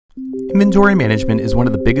Inventory management is one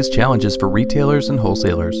of the biggest challenges for retailers and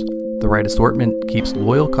wholesalers. The right assortment keeps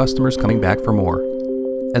loyal customers coming back for more.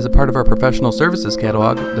 As a part of our professional services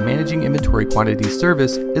catalog, the Managing Inventory Quantities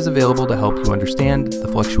service is available to help you understand the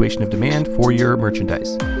fluctuation of demand for your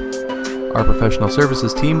merchandise. Our professional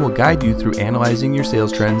services team will guide you through analyzing your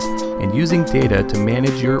sales trends and using data to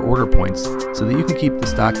manage your order points so that you can keep the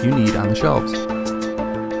stock you need on the shelves.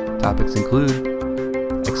 Topics include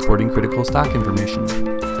exporting critical stock information,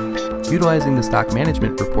 utilizing the stock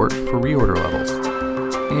management report for reorder levels,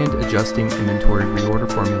 and adjusting inventory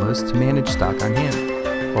reorder formulas to manage stock on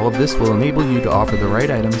hand. All of this will enable you to offer the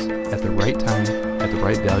right items at the right time at the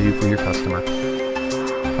right value for your customer.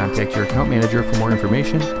 Contact your account manager for more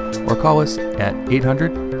information or call us at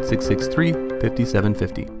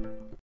 800-663-5750.